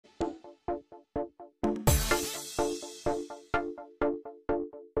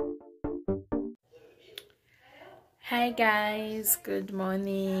Hi guys, good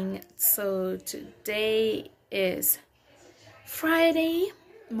morning. So today is Friday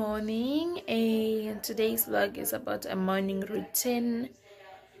morning and today's vlog is about a morning routine.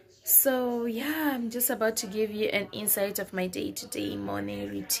 So yeah, I'm just about to give you an insight of my day-to-day morning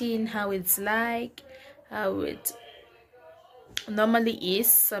routine, how it's like, how it normally is.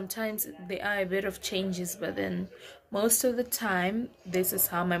 Sometimes there are a bit of changes, but then most of the time this is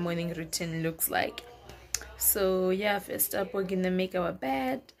how my morning routine looks like. So yeah, first up we're gonna make our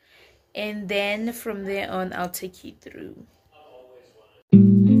bed, and then from there on I'll take you through.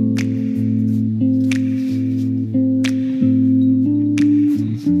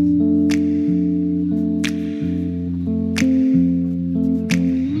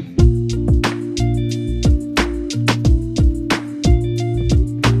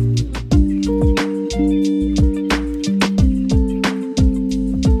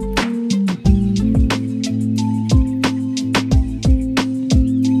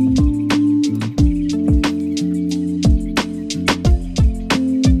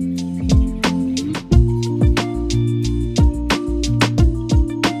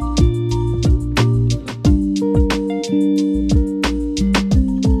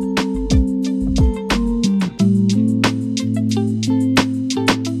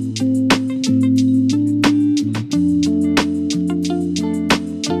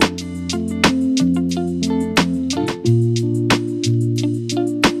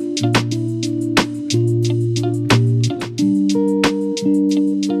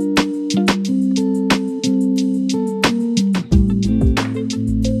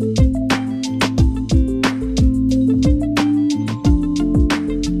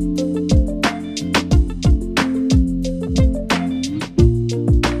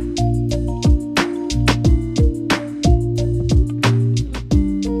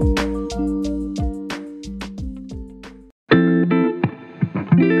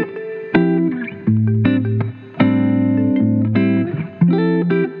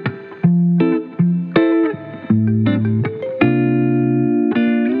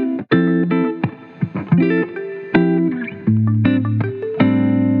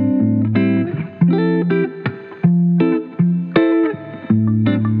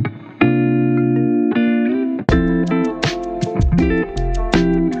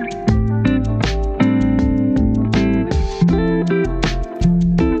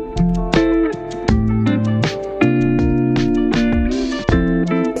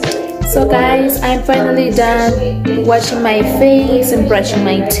 So guys, I'm finally done washing my face and brushing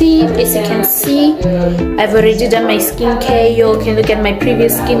my teeth. As you can see, I've already done my skincare. You all can look at my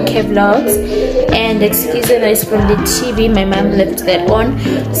previous skincare vlogs. And excuse the noise from the TV, my mom left that on.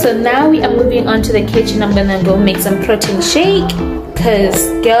 So now we are moving on to the kitchen. I'm gonna go make some protein shake,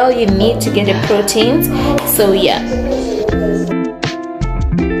 cause girl, you need to get your proteins. So yeah.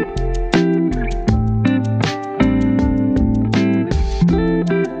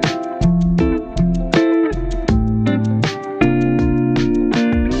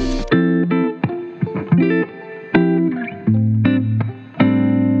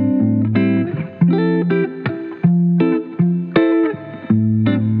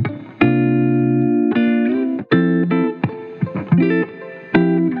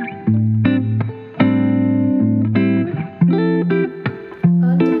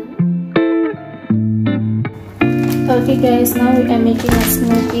 Okay guys, now we are making a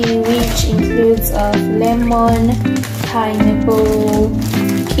smoothie which includes of lemon, pineapple,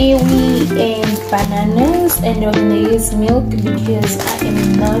 kiwi and bananas, and we're gonna use milk because I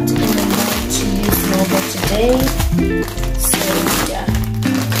am not in the mood to use yogurt today. So yeah,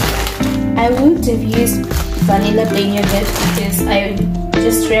 I would have used vanilla plain yogurt because I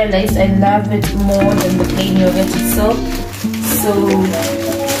just realized I love it more than the plain yogurt itself. So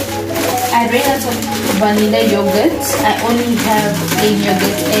I ran out of vanilla yogurt. I only have plain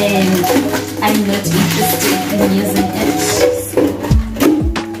yogurt and I'm not interested in using it. So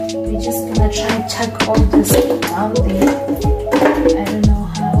we're just gonna try and chuck all this down there. I don't know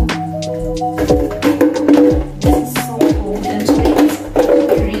how. This is so cold and today it's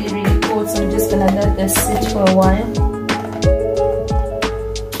really cold, so I'm just gonna let this sit for a while.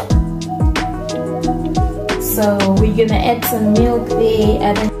 So we're gonna add some milk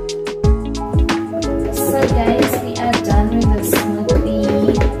there. So guys, we are done with the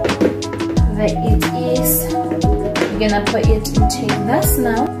smoothie. There it is. We're gonna put it into a glass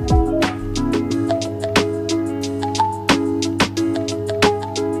now.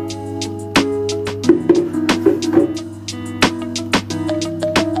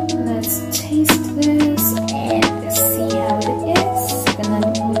 Let's taste this and see how it is. I'm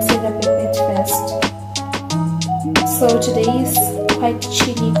gonna mix it up a bit first.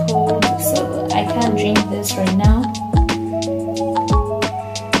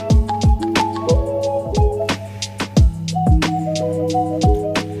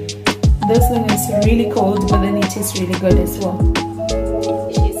 is really good as well.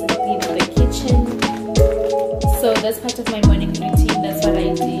 She's cleaning the kitchen. So that's part of my morning routine. That's what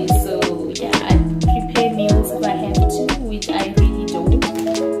I do. So yeah, I prepare meals if I have to, which I really don't.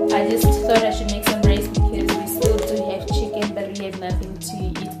 I just thought I should make some rice because we still do have chicken, but we have nothing to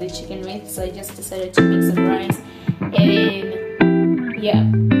eat the chicken with. So I just decided to make some rice. And yeah,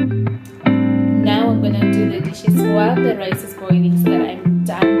 now I'm gonna do the dishes while the rice is boiling so that I'm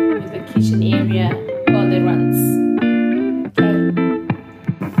done with the kitchen area or the runs. Okay.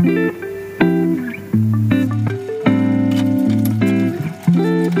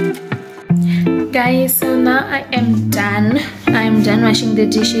 Guys, so now I am done. I'm done washing the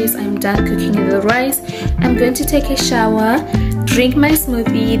dishes. I'm done cooking the rice. I'm going to take a shower, drink my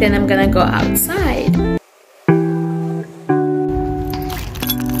smoothie, then I'm gonna go outside.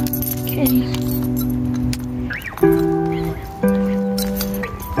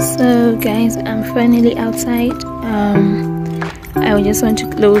 So guys, I'm finally outside. I just want to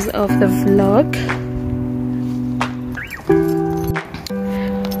close off the vlog.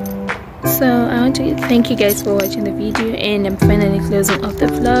 So I want to thank you guys for watching the video, and I'm finally closing off the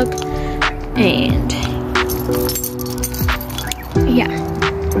vlog. And yeah,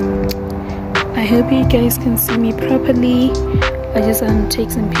 I hope you guys can see me properly. I just want to take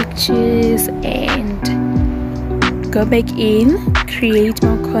some pictures and go back in, create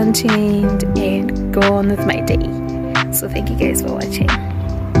more content, and go on with my day. So thank you guys for watching.